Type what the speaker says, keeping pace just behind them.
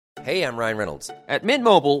Hey, I'm Ryan Reynolds. At Mint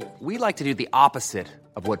Mobile, we like to do the opposite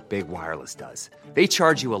of what Big Wireless does. They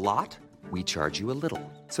charge you a lot, we charge you a little.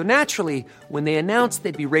 So naturally, when they announced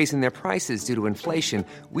they'd be raising their prices due to inflation,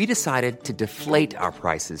 we decided to deflate our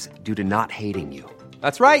prices due to not hating you.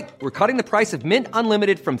 That's right. We're cutting the price of Mint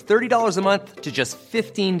Unlimited from $30 a month to just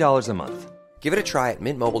 $15 a month. Give it a try at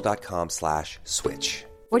mintmobile.com/switch.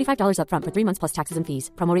 $45 up front for 3 months plus taxes and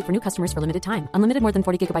fees. Promo rate for new customers for limited time. Unlimited more than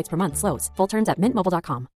 40 gigabytes per month. Slows full terms at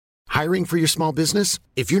mintmobile.com. Hiring for your small business?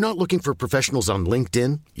 If you're not looking for professionals on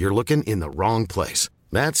LinkedIn, you're looking in the wrong place.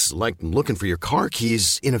 That's like looking for your car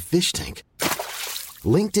keys in a fish tank.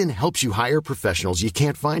 LinkedIn helps you hire professionals you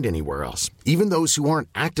can't find anywhere else, even those who aren't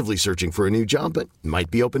actively searching for a new job but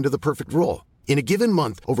might be open to the perfect role. In a given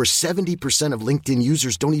month, over 70% of LinkedIn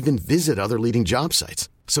users don't even visit other leading job sites.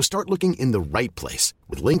 So start looking in the right place.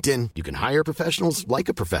 With LinkedIn, you can hire professionals like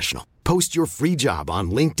a professional. Post your free job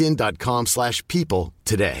on linkedin.com/people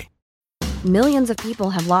today. Millions of people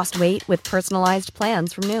have lost weight with personalized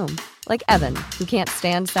plans from Noom. Like Evan, who can't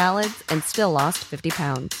stand salads and still lost 50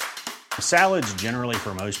 pounds. Salads generally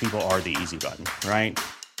for most people are the easy button, right?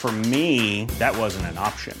 For me, that wasn't an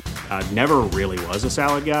option. I never really was a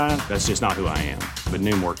salad guy. That's just not who I am. But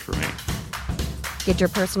Noom worked for me. Get your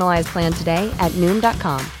personalized plan today at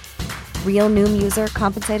Noom.com. Real Noom user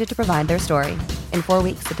compensated to provide their story. In 4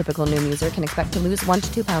 weeks, the typical Noom user can expect to lose 1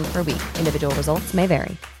 to 2 pounds per week. Individual results may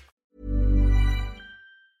vary.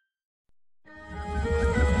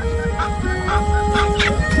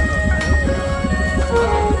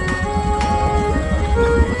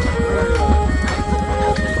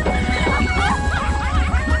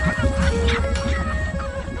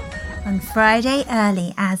 On Friday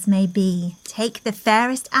early as may be, take the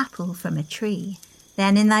fairest apple from a tree.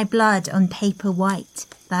 Then in thy blood on paper white,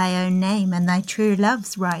 thy own name and thy true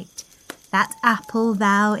love's write. That apple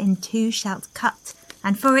thou in two shalt cut,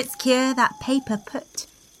 and for its cure that paper put,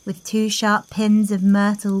 with 2 sharp pins of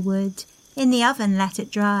myrtle wood. In the oven let it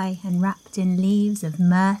dry, and wrapped in leaves of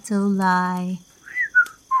myrtle lie.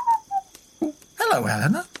 Hello,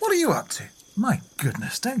 Eleanor. What are you up to? My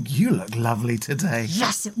goodness, don't you look lovely today?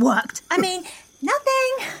 Yes, it worked. I mean,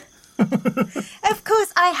 nothing. Of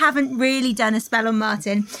course, I haven't really done a spell on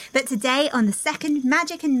Martin, but today on the second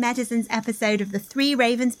Magic and Medicines episode of the Three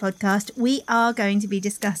Ravens podcast, we are going to be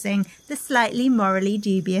discussing the slightly morally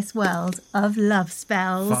dubious world of love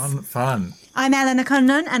spells. Fun. I'm Eleanor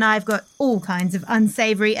Conlon, and I've got all kinds of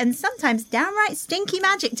unsavoury and sometimes downright stinky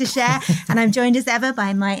magic to share, and I'm joined as ever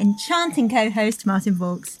by my enchanting co-host, Martin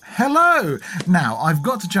Vaux. Hello! Now, I've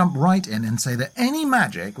got to jump right in and say that any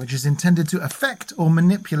magic which is intended to affect or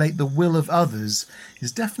manipulate the will of others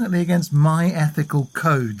is definitely against my ethical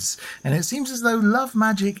codes, and it seems as though love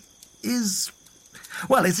magic is...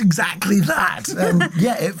 well, it's exactly that. And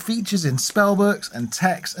yeah, it features in spellbooks and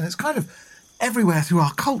texts, and it's kind of everywhere through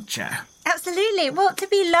our culture. Absolutely. Well, to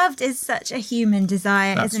be loved is such a human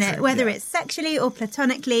desire, That's isn't it? true, Whether yeah. it's sexually or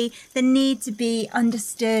platonically, the need to be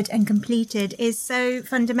understood and completed is so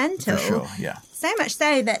fundamental. For sure, yeah. So much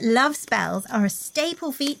so that love spells are a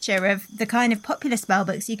staple feature of the kind of popular spell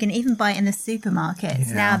books you can even buy in the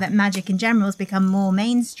supermarkets now that magic in general has become more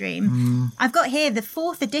mainstream. I've got here the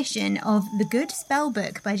 4th edition of The Good Spell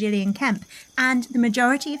Book by Gillian Kemp, and the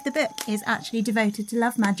majority of the book is actually devoted to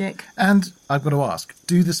love magic. And I've got to ask,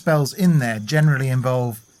 do the spells in there generally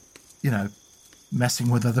involve, messing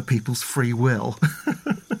with other people's free will?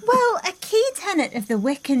 Well, a key tenet of the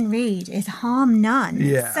Wiccan Rede is harm none.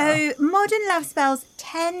 Yeah. So modern love spells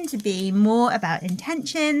tend to be more about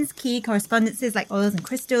intentions, key correspondences like oils and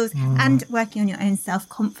crystals, and working on your own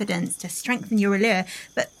self-confidence to strengthen your allure.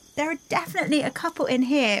 But there are definitely a couple in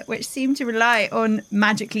here which seem to rely on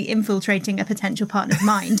magically infiltrating a potential partner's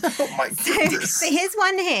mind. Oh my goodness. So here's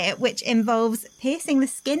one here which involves piercing the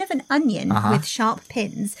skin of an onion with sharp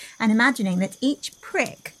pins and imagining that each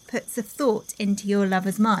prick puts a thought into your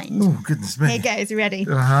lover's mind. Oh, goodness me. Here goes, ready?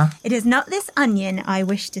 Uh-huh. It is not this onion I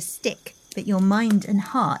wish to stick, but your mind and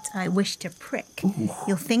heart I wish to prick. Ooh.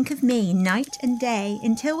 You'll think of me night and day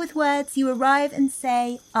until with words you arrive and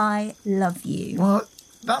say, I love you. Well,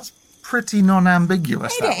 that's pretty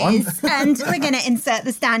non-ambiguous, that one. It is. And we're going to insert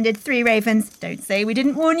the standard 3 ravens. Don't say we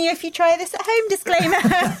didn't warn you if you try this at home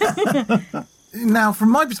disclaimer. Now,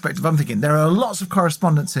 from my perspective, I'm thinking there are lots of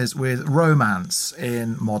correspondences with romance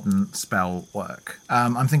in modern spell work.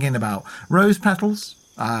 I'm thinking about rose petals,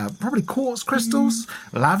 probably quartz crystals,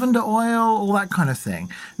 lavender oil, all that kind of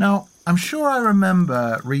thing. Now, I'm sure I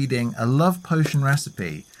remember reading a love potion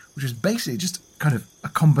recipe, which was basically just kind of a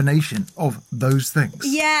combination of those things.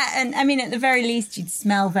 Yeah, and I mean, at the very least, you'd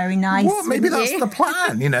smell very nice. Well, maybe that's the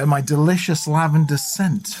plan. You know, my delicious lavender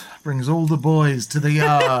scent brings all the boys to the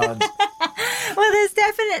yard. Well, there's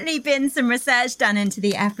definitely been some research done into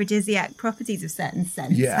the aphrodisiac properties of certain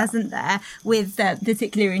scents, hasn't there? With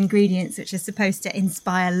particular ingredients which are supposed to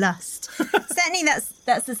inspire lust. Certainly,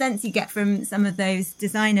 that's the sense you get from some of those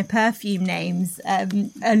designer perfume names: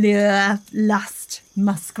 Allure, Lust,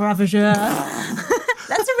 Musk Ravageur.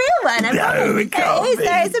 That's a real one.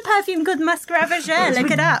 There is a perfume called Musk Ravageur.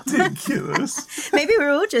 Look it up. Ridiculous. Maybe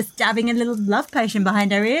we're all just dabbing a little love potion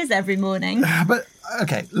behind our ears every morning. But,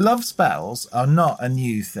 okay, love spells are not a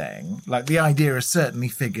new thing. Like, the idea has certainly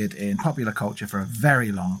figured in popular culture for a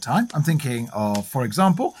very long time. I'm thinking of, for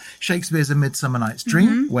example, Shakespeare's A Midsummer Night's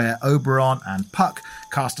Dream, where Oberon and Puck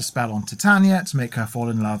cast a spell on Titania to make her fall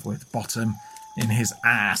in love with Bottom in his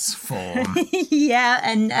ass form. Yeah,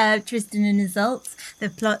 and Tristan and Isolde. The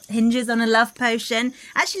plot hinges on a love potion.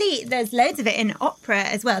 Actually, there's loads of it in opera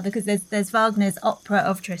as well, because there's Wagner's opera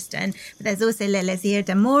of Tristan, but there's also L'Elisir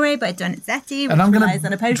d'Amore by Donizetti, which And I'm going relies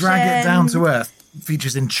on a to potion. drag it down to earth.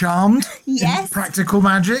 Features in Charmed, Yes. in Practical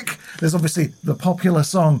Magic. There's obviously the popular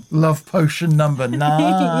song Love Potion number 9.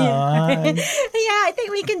 Yeah, I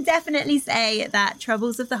think we can definitely say that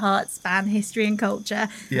troubles of the heart span history and culture.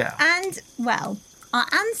 Yeah. And, well, our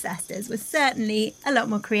ancestors were certainly a lot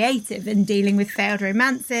more creative in dealing with failed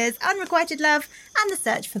romances, unrequited love, and the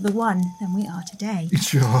search for the one than we are today.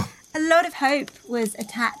 Sure. A lot of hope was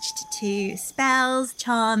attached to spells,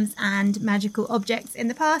 charms, and magical objects in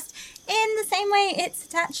the past, in the same way it's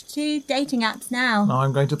attached to dating apps now. Now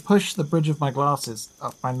I'm going to push the bridge of my glasses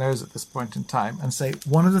up my nose at this point in time and say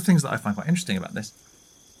one of the things that I find quite interesting about this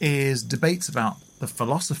is debates about the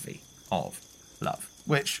philosophy of love,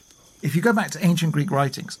 which, if you go back to ancient Greek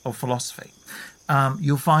writings of philosophy,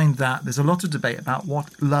 you'll find that there's a lot of debate about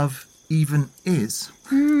what love even is,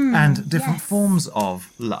 and different forms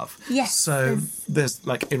of love. Yes. So there's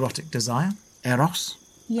like erotic desire, eros.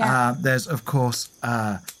 Yeah. There's, of course,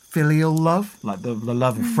 filial love, like the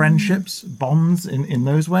love of friendships, bonds in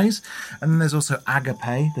those ways. And then there's also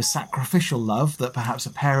agape, the sacrificial love that perhaps a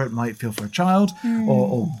parent might feel for a child,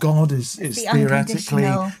 or God is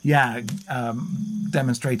theoretically,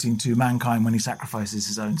 demonstrating to mankind when he sacrifices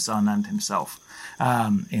his own son and himself.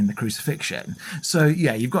 In the crucifixion. So,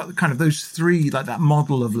 yeah, you've got kind of those three, like that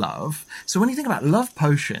model of love. So when you think about love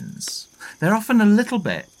potions, they're often a little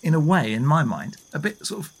bit, in a way, in my mind, a bit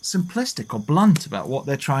sort of simplistic or blunt about what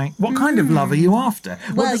they're trying. What kind of love are you after?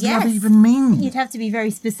 What does love even mean? You'd have to be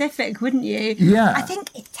very specific, wouldn't you? Yeah. I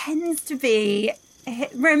think it tends to be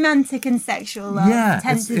romantic and sexual love. Yeah,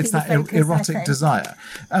 tends to it's be that the focus, I erotic think. desire.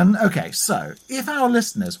 And, okay, so if our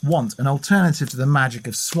listeners want an alternative to the magic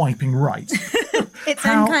of swiping right... Its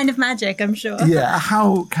own kind of magic, I'm sure. Yeah,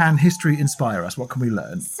 how can history inspire us? What can we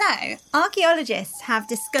learn? So, archaeologists have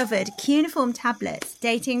discovered cuneiform tablets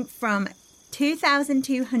dating from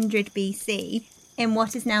 2200 BC in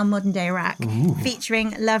what is now modern-day Iraq,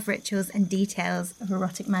 featuring love rituals and details of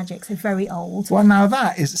erotic magic, so very old. Well, now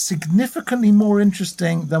that is significantly more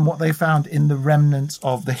interesting than what they found in the remnants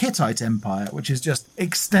of the Hittite Empire, which is just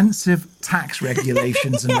extensive tax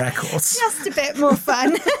regulations and records. Just a bit more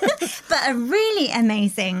fun. But a really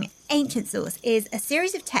amazing ancient source is a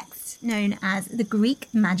series of texts known as the Greek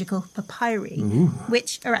magical papyri,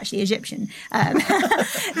 which are actually Egyptian,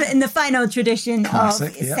 in the final tradition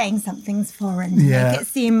Classic, of saying something's foreign to make it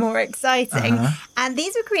seem more exciting. And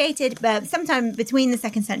these were created sometime between the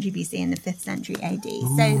 2nd century BC and the 5th century AD.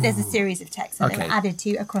 So there's a series of texts that they were added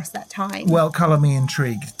to across that time. Well, colour me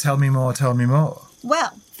intrigued. Tell me more, tell me more.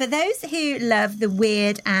 Well, for those who love the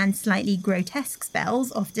weird and slightly grotesque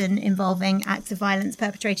spells, often involving acts of violence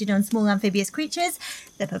perpetrated on small amphibious creatures,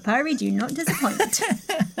 the papyri do not disappoint.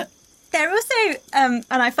 They're also, and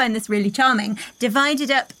I find this really charming,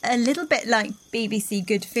 divided up a little bit like BBC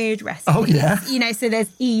Good Food recipes. Oh, yeah? You know, so there's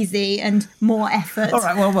easy and more effort. All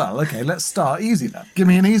right, well, okay, let's start easy then. Give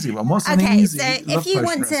me an easy one. What's an easy so love if you potion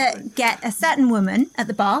want recipe? to get a certain woman at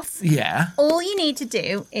the bath, all you need to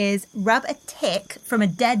do is rub a tick from a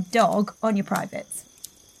dead dog on your privates.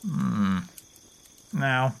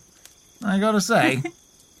 Now, I gotta say,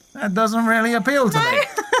 that doesn't really appeal to me.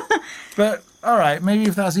 But, all right, maybe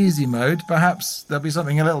if that's easy mode, perhaps there'll be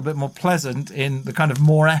something a little bit more pleasant in the kind of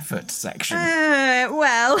more effort section.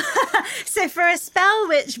 Well, so for a spell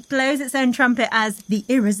which blows its own trumpet as the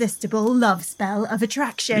irresistible love spell of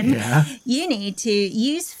attraction, you need to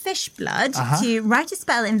use fish blood to write a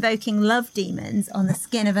spell invoking love demons on the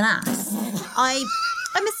skin of an ass.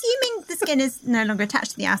 I'm assuming the skin is no longer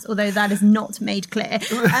attached to the ass, although that is not made clear.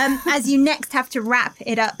 As you next have to wrap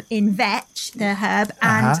it up in vetch, the herb,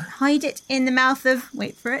 and hide it in the mouth of,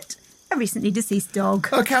 wait for it, a recently deceased dog.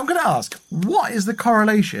 Okay, I'm going to ask, what is the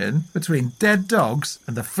correlation between dead dogs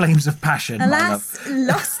and the flames of passion? Alas,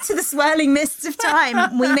 lost to the swirling mists of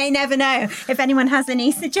time. We may never know. If anyone has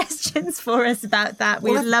any suggestions for us about that,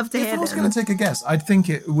 we'd love to hear them. If I was going to take a guess, I'd think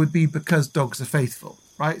it would be because dogs are faithful,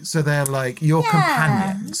 right? So they're like your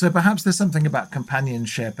companion. So perhaps there's something about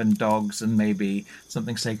companionship and dogs and maybe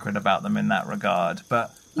something sacred about them in that regard.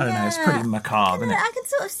 But I don't know, it's pretty macabre, isn't it? I can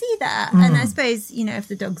sort of see that. And I suppose, if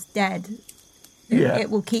the dog's dead, it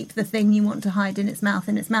will keep the thing you want to hide in its mouth.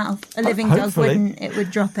 A living dog wouldn't. It would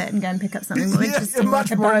drop it and go and pick up something more interesting.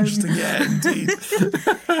 Much more interesting, indeed.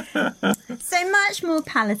 So much more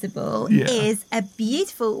palatable is a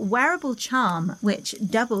beautiful wearable charm which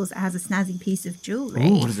doubles as a snazzy piece of jewellery.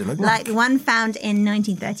 Ooh, what does it look like? Like the one found in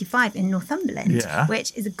 1935 in Northumberland,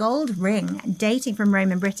 which is a gold ring dating from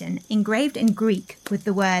Roman Britain, engraved in Greek with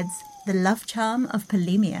the words, "The love charm of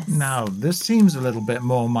Polemius." Now, this seems a little bit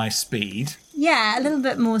more my speed. Yeah, a little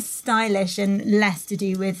bit more stylish and less to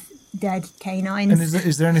do with dead canines. And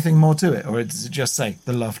is there anything more to it? Or does it just say,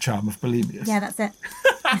 the love charm of Polemius? Yeah, that's it.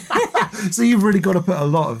 So you've really got to put a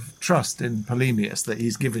lot of trust in Polemius that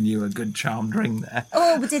he's given you a good charmed ring there.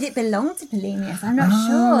 Oh, but did it belong to Polemius? I'm not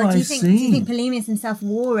sure. Do you think Polemius himself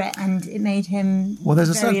wore it and it made him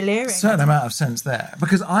there's very a alluring? certain amount of sense there.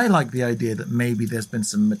 Because I like the idea that maybe there's been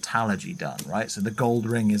some metallurgy done, right? So the gold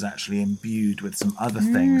ring is actually imbued with some other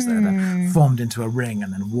things that are formed into a ring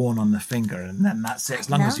and then worn on the finger. And then that's it. As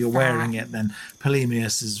long as you're wearing it, then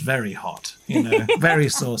Polemius is very hot, very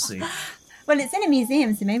saucy. Well, it's in a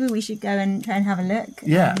museum, so maybe we should go and try and have a look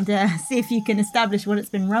and see if you can establish what it's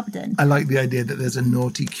been rubbed in. I like the idea that there's a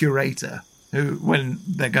naughty curator who, when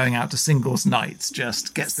they're going out to singles nights,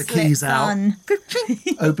 just gets the keys out,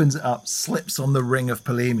 opens it up, slips on the ring of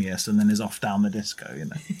Polemius, and then is off down the disco,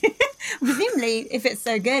 Presumably, if it's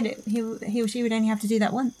so good, he or she would only have to do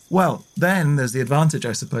that once. Well, then there's the advantage,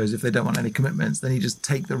 I suppose, if they don't want any commitments, then you just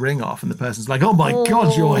take the ring off and the person's like, oh my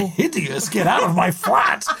God, you're hideous, get out of my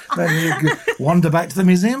flat. Then you wander back to the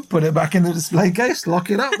museum, put it back in the display case, lock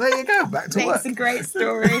it up, there you go, back to work. It's a great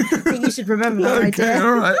story. I think you should remember that idea. Okay,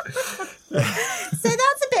 all right. So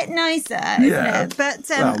that's a bit nicer, isn't it? But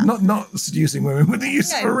not seducing women with the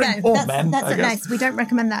use of a ring, or men. That's nice. We don't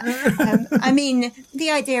recommend that. I mean, the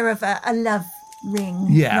idea of a love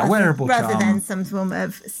ring, wearable rather charm, than some form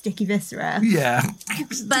of sticky viscera. Yeah,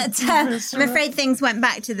 but I'm afraid things went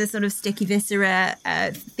back to the sort of sticky viscera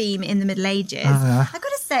theme in the Middle Ages. I've got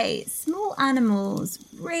to say, small animals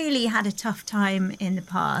really had a tough time in the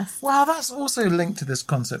past. Well, that's also linked to this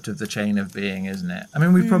concept of the chain of being, isn't it? I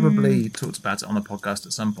mean, we probably talked about it on the podcast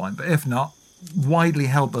at some point, but if not, widely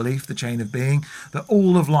held belief, the chain of being, that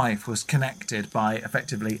all of life was connected by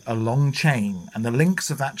effectively a long chain, and the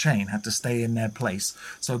links of that chain had to stay in their place.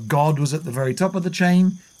 So God was at the very top of the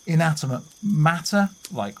chain, inanimate matter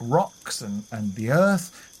like rocks and the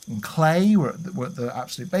earth and clay were at the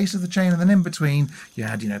absolute base of the chain, and then in between you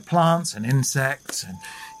had plants and insects and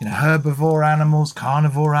herbivore animals,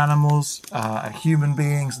 carnivore animals, human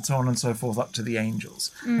beings, and so on and so forth, up to the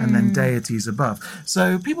angels, and then deities above.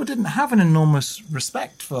 So people didn't have an enormous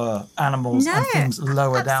respect for animals and things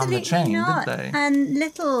lower down the chain, did they? And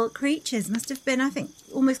little creatures must have been, I think,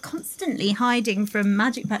 almost constantly hiding from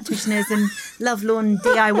magic practitioners and lovelorn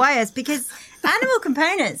DIYers, because animal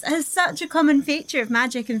components are such a common feature of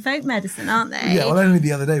magic and folk medicine, aren't they? Yeah, well, only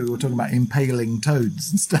the other day we were talking about impaling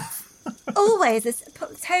toads and stuff. Always.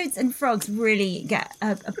 Toads and frogs really get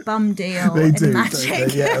a bum deal they in do,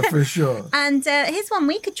 magic. Yeah, for sure. And here's one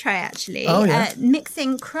we could try, actually. Oh, yeah.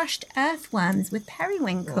 Mixing crushed earthworms with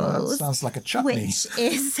periwinkles. Oh, that sounds like a chutney. Which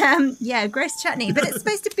is, gross chutney. But it's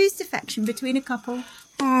supposed to boost affection between a couple.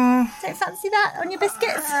 Don't fancy that on your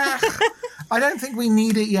biscuits? I don't think we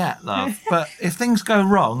need it yet, love. But if things go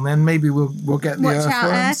wrong, then maybe we'll get the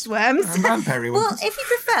earthworms. And periwinkles. Well, if you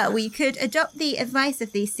prefer, we could adopt the advice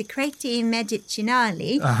of the Secreti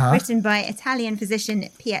Medicinali, written by Italian physician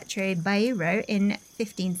Pietro Bairo in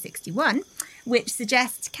 1561, which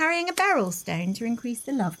suggests carrying a beryl stone to increase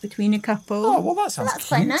the love between a couple. Oh, well, that sounds that's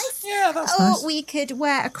quite nice. Yeah, that's nice. Or we could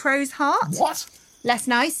wear a crow's heart. What? Less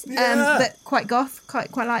nice, but quite goth,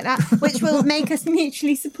 quite like that, which will make us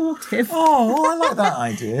mutually supportive. Oh, I like that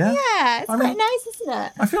idea. Yeah, it's quite nice, isn't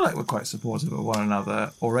it? I feel like we're quite supportive of one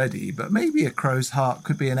another already, but maybe a crow's heart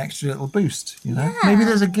could be an extra little boost, Yeah. Maybe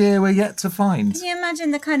there's a gear we're yet to find. Can you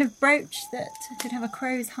imagine the kind of brooch that could have a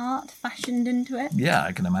crow's heart fashioned into it? Yeah,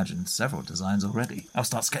 I can imagine several designs already. I'll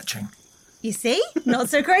start sketching. You see? Not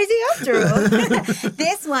so crazy after all.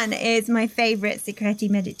 This one is my favourite Secreti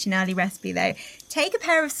Medicinali recipe, though. Take a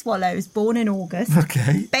pair of swallows born in August.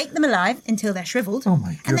 Okay. Bake them alive until they're shriveled. Oh,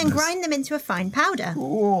 my And then goodness. grind them into a fine powder.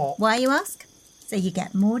 Oh. Why, you ask? So you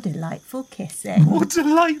get more delightful kissing. More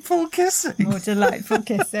delightful kissing. More delightful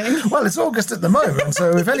kissing. Well, it's August at the moment, so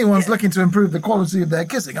if anyone's looking to improve the quality of their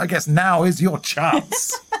kissing, I guess now is your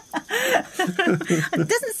chance. It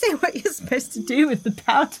doesn't say what you're supposed to do with the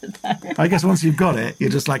powder, though. I guess once you've got it, you're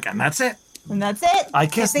just like, and that's it. And that's it. I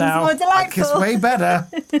kiss Kissing's now. more I delightful. kiss way better.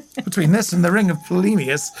 Between this and the Ring of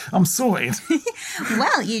Polemius, I'm sorted.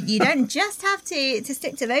 Well, you don't just have to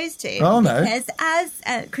stick to those two. Oh, no. Because as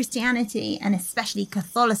Christianity and especially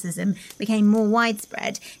Catholicism became more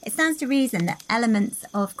widespread, it stands to reason that elements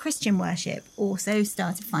of Christian worship also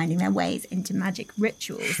started finding their ways into magic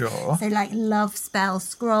rituals. Sure. So like love spell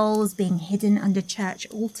scrolls being hidden under church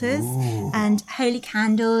altars and holy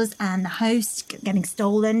candles and the host getting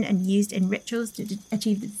stolen and used in rituals to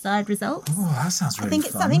achieve the desired results. Oh, that sounds really I think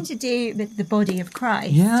it's fun. something to do with the body of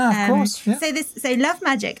Christ. Yeah, of course, yeah. So love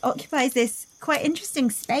magic occupies this quite interesting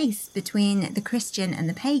space between the Christian and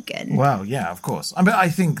the pagan. Well, yeah, of course. I mean, I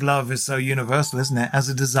think love is so universal, isn't it? As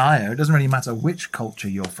a desire, it doesn't really matter which culture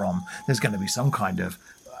you're from. There's going to be some kind of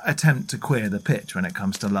attempt to queer the pitch when it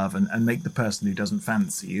comes to love and make the person who doesn't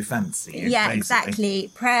fancy you fancy you. Yeah, basically.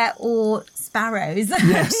 exactly. Prayer or sparrows.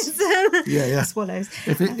 Yes. Yeah. Swallows.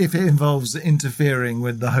 If it involves interfering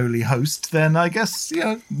with the holy host, then I guess,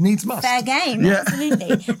 needs must. Fair game, Yeah.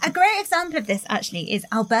 absolutely. A great example of this, actually, is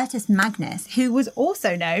Albertus Magnus, who was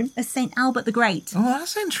also known as St. Albert the Great. Oh,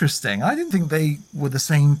 that's interesting. I didn't think they were the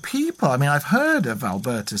same people. I mean, I've heard of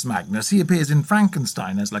Albertus Magnus. He appears in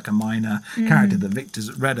Frankenstein as like a minor character that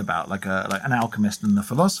Victor's read about, like an alchemist and a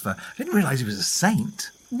philosopher. I didn't realise he was a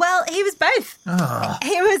saint. Well, he was both.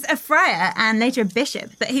 He was a friar and later a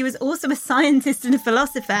bishop, but he was also a scientist and a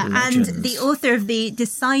philosopher Legend. and the author of the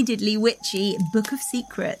decidedly witchy Book of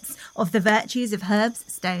Secrets of the Virtues of Herbs,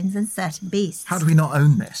 Stones and Certain Beasts. How do we not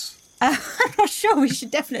own this? I'm not sure. We should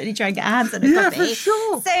definitely try and get our hands on a Yeah, copy. for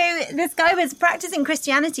sure. So this guy was practicing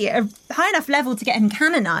Christianity at a high enough level to get him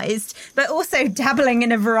canonized, but also dabbling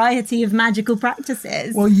in a variety of magical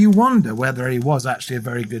practices. Well, you wonder whether he was actually a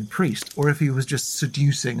very good priest or if he was just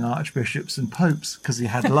seducing archbishops and popes because he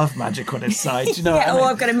had love magic on his side. Do you know what I mean?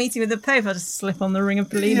 I've got a meeting with the Pope. I'll just slip on the Ring of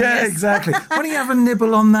Polemius. Yeah, exactly. Why don't you have a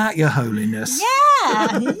nibble on that, Your Holiness?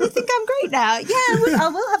 Yeah, you think I'm great now? Yeah, I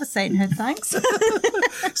will have a sainthood, thanks.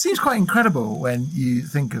 Seems quite incredible when you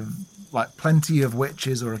think of like plenty of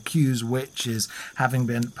witches or accused witches having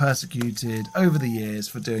been persecuted over the years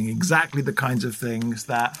for doing exactly the kinds of things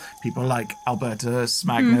that people like Albertus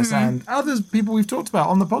Magnus and others people we've talked about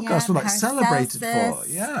on the podcast were like celebrated for.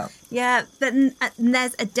 Paracelsus. Yeah. Yeah, but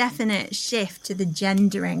there's a definite shift to the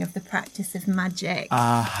gendering of the practice of magic.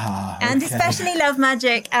 And especially love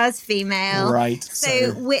magic as female. Right,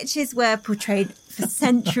 So so- witches were portrayed for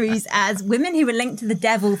centuries as women who were linked to the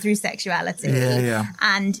devil through sexuality. Yeah.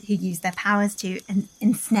 And who used their powers to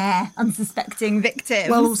ensnare unsuspecting victims.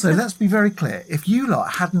 Well, also, let's be very clear. If you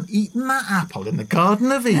lot hadn't eaten that apple in the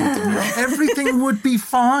Garden of Eden, everything would be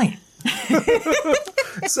fine.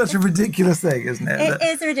 It's such a ridiculous thing, isn't it? It that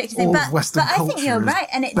is a ridiculous all thing, of but Western I think you're culture is right,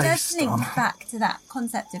 and it does based link on- back to that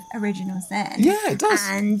concept of original sin. Yeah, it does.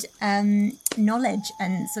 And knowledge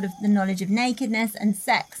and sort of the knowledge of nakedness and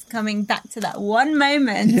sex coming back to that one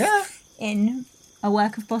moment Yeah. in a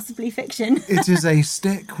work of possibly fiction. It is a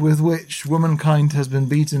stick with which womankind has been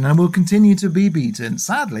beaten and will continue to be beaten,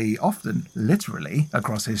 sadly, often literally,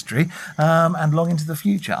 across history, and long into the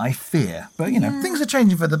future, I fear. But, things are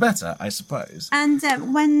changing for the better, I suppose. And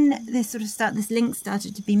when this link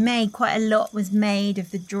started to be made, quite a lot was made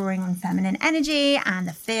of the drawing on feminine energy and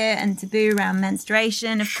the fear and taboo around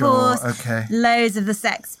menstruation, of Sure, course. okay. Loads of the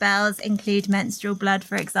sex spells include menstrual blood,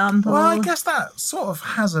 for example. Well, I guess that sort of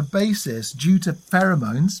has a basis due to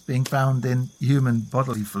pheromones being found in human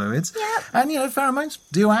bodily fluids. Yep. And, pheromones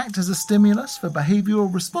do act as a stimulus for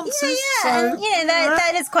behavioural responses. Yeah, so, and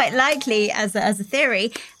that is quite likely as a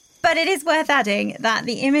theory. But it is worth adding that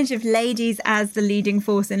the image of ladies as the leading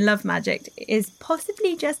force in love magic is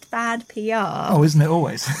possibly just bad PR. Oh, isn't it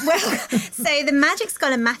always? Well, so the magic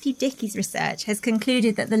scholar Matthew Dickey's research has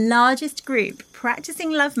concluded that the largest group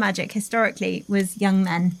practicing love magic historically was young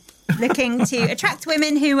men looking to attract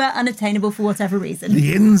women who were unattainable for whatever reason.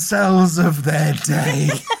 The incels of their day.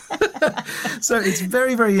 So it's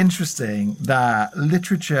very, very interesting that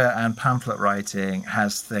literature and pamphlet writing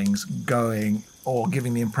has things going or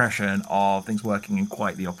giving the impression of things working in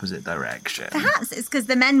quite the opposite direction. Perhaps it's because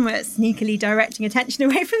the men were sneakily directing attention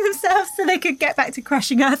away from themselves so they could get back to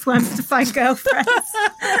crushing earthworms to find girlfriends.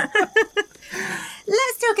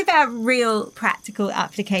 Let's talk about real practical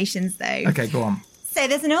applications, though. Okay, go on. So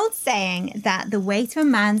there's an old saying that the way to a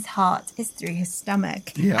man's heart is through his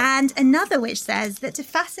stomach. Yeah. And another which says that to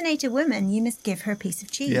fascinate a woman, you must give her a piece of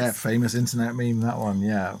cheese. Yeah, famous internet meme, that one,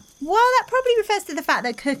 yeah. While that probably refers to the fact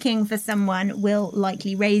that cooking for someone will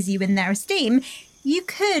likely raise you in their esteem, you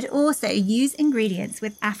could also use ingredients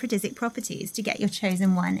with aphrodisiac properties to get your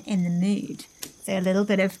chosen one in the mood. So a little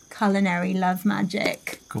bit of culinary love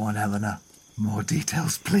magic. Go on, Helena. More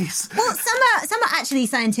details, please. Well, some are actually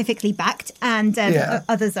scientifically backed, and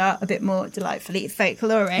others are a bit more delightfully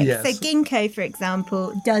folkloric. Yes. So ginkgo, for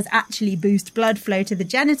example, does actually boost blood flow to the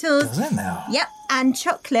genitals. Does it now? Yep. And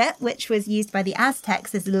chocolate, which was used by the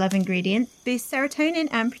Aztecs as a love ingredient, boosts serotonin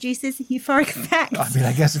and produces euphoric effects. I mean,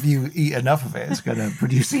 I guess if you eat enough of it, it's going to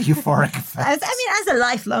produce a euphoric effect. As a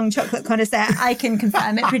lifelong chocolate connoisseur, I can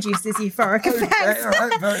confirm it produces euphoric effects. Okay, all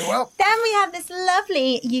right, very well. Then we have this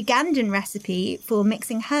lovely Ugandan recipe for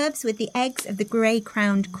mixing herbs with the eggs of the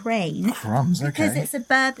grey-crowned crane. Crumbs, okay. Because it's a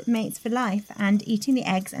bird that mates for life, and eating the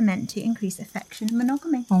eggs are meant to increase affection and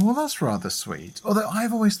monogamy. Oh, well, that's rather sweet. Although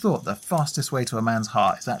I've always thought the fastest way to a man's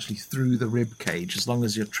heart is actually through the rib cage, as long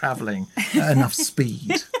as you're travelling at enough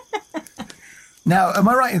speed. Now, am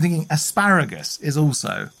I right in thinking asparagus is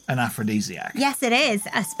also an aphrodisiac? Yes, it is.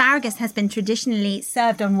 Asparagus has been traditionally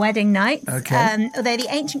served on wedding nights. Okay. Although the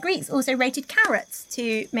ancient Greeks also rated carrots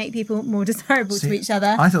to make people more desirable to each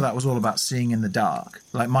other. I thought that was all about seeing in the dark.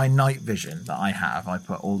 Like my night vision that I have, I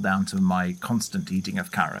put all down to my constant eating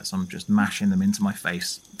of carrots. I'm just mashing them into my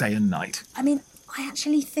face day and night. I mean, I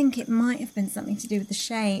actually think it might have been something to do with the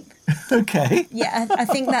shape. Okay. Yeah, I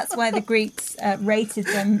think that's why the Greeks rated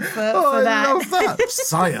them for that. I love that.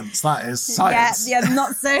 Science. That is science. Yeah,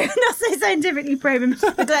 not so scientifically proven.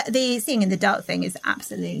 The seeing in the dark thing is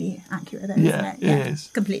absolutely accurate, though, isn't it? Yeah, it is.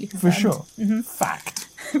 Completely confirmed. For sure. Mm-hmm. Fact.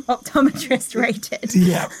 Optometrist rated.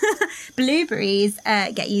 Yeah. Blueberries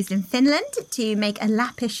get used in Finland to make a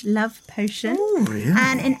Lappish love potion. Oh, really?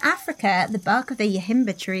 And in Africa, the bark of the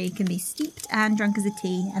yahimba tree can be steeped and drunk as a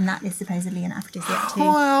tea, and that is supposedly an aphrodisiac too.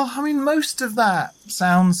 Well, I mean, most of that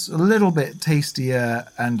sounds a little bit tastier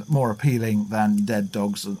and more appealing than dead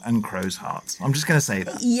dogs and crows' hearts. I'm just going to say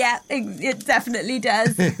that. Yeah, it definitely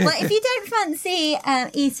does. Well, if you don't fancy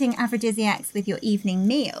eating aphrodisiacs with your evening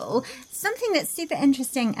meal, something that's super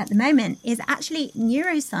interesting at the moment is actually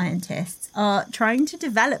neuroscientists are trying to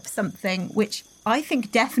develop something which I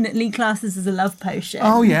think definitely classes as a love potion.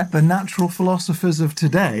 Oh, yeah, the natural philosophers of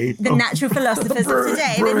today. The natural philosophers of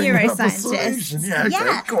today, the neuroscientists. Yeah,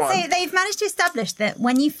 okay, go on. So they've managed to establish that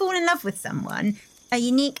when you fall in love with someone, a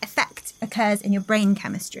unique effect occurs in your brain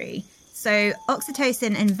chemistry. So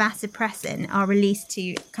oxytocin and vasopressin are released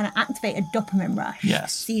to kind of activate a dopamine rush.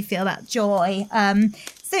 Yes. So you feel that joy.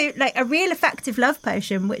 So like a real effective love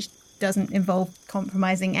potion, which doesn't involve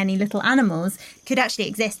compromising any little animals, could actually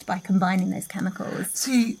exist by combining those chemicals.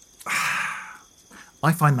 See,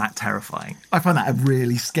 I find that terrifying. I find that a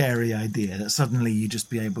really scary idea, that suddenly you just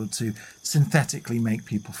be able to synthetically make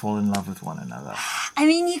people fall in love with one another. I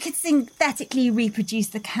mean, you could synthetically reproduce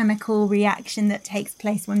the chemical reaction that takes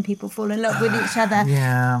place when people fall in love with each other.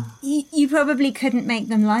 Yeah. You probably couldn't make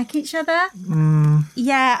them like each other.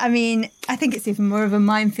 Yeah, I mean, I think it's even more of a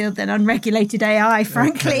minefield than unregulated AI,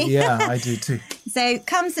 frankly. Okay, yeah, I do too. So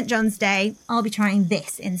come St. John's Day, I'll be trying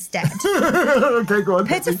this instead. Okay, go on.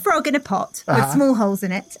 Put a frog in a pot with small holes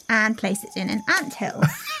in it and place it in an anthill.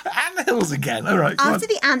 Anthills again. All right, go After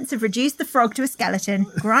the ants have reduced the frog to a skeleton,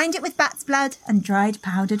 grind it with bat's blood and dried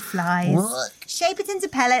powdered flies. What? Shape it into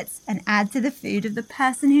pellets and add to the food of the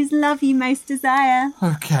person whose love you most desire.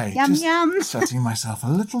 Okay, Yum, just yum. setting myself a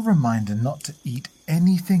little reminder not to eat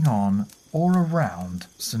anything on or around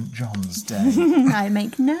St. John's Day. I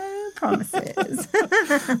make no promises.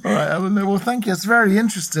 All right, Eleanor, well, thank you. It's very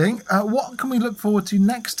interesting. What can we look forward to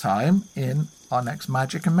next time in our next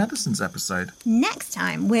Magic and Medicines episode? Next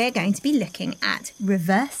time, we're going to be looking at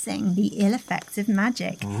reversing the ill effects of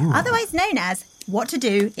magic, otherwise known as what to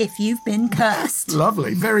do if you've been cursed.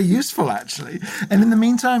 Lovely. Very useful, actually. And in the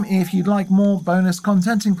meantime, if you'd like more bonus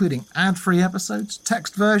content, including ad-free episodes,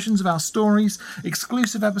 text versions of our stories,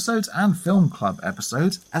 exclusive episodes, and film club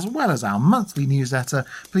episodes, as well as our monthly newsletter,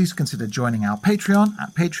 please consider joining our Patreon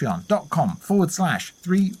at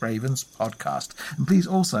patreon.com/Three Ravens Podcast. And please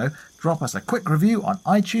also drop us a quick review on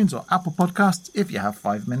iTunes or Apple Podcasts if you have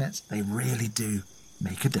 5 minutes. They really do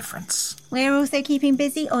make a difference. We're also keeping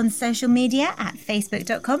busy on social media at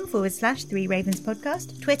facebook.com/Three Ravens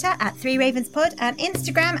Podcast, Twitter at Three Ravens Pod, and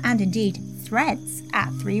Instagram and indeed Threads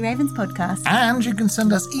at Three Ravens Podcast. And you can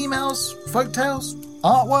send us emails, folktales,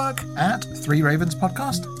 artwork at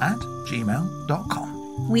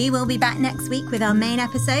threeravenspodcast@gmail.com. We will be back next week with our main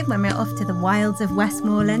episode when we're off to the wilds of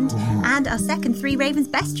Westmoreland, and our second Three Ravens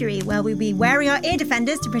bestiary, where we'll be wearing our ear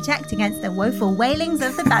defenders to protect against the woeful wailings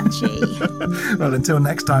of the banshee. Well, until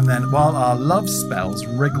next time then, while our love spells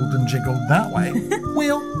wriggled and jiggled that way,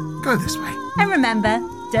 we'll go this way. And remember,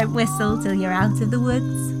 don't whistle till you're out of the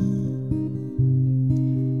woods.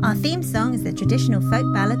 Our theme song is the traditional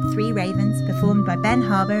folk ballad Three Ravens, performed by Ben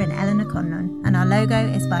Harbour and Eleanor Conlon, and our logo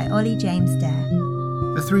is by Ollie James Dare.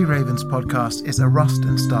 The Three Ravens podcast is a Rust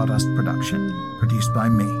and Stardust production, produced by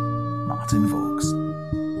me, Martin Vaughs.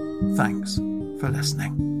 Thanks for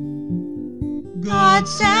listening. God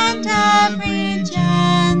sent every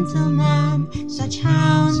gentleman, such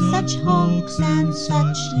hounds, such hawks, and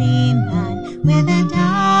such leman, with a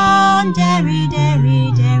down, derry,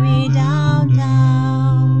 derry, derry, down, down.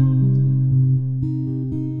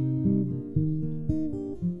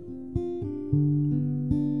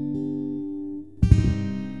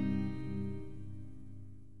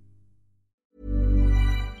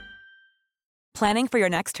 Planning for your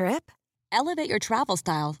next trip? Elevate your travel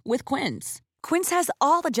style with Quince. Quince has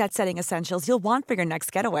all the jet-setting essentials you'll want for your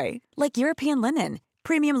next getaway, like European linen,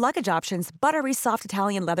 premium luggage options, buttery soft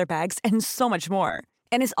Italian leather bags, and so much more.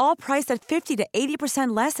 And is all priced at 50 to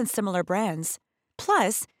 80% less than similar brands.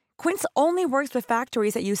 Plus, Quince only works with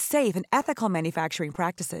factories that use safe and ethical manufacturing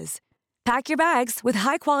practices. Pack your bags with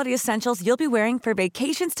high-quality essentials you'll be wearing for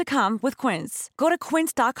vacations to come with Quince. Go to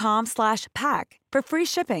quince.com/pack for free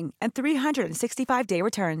shipping and 365-day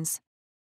returns.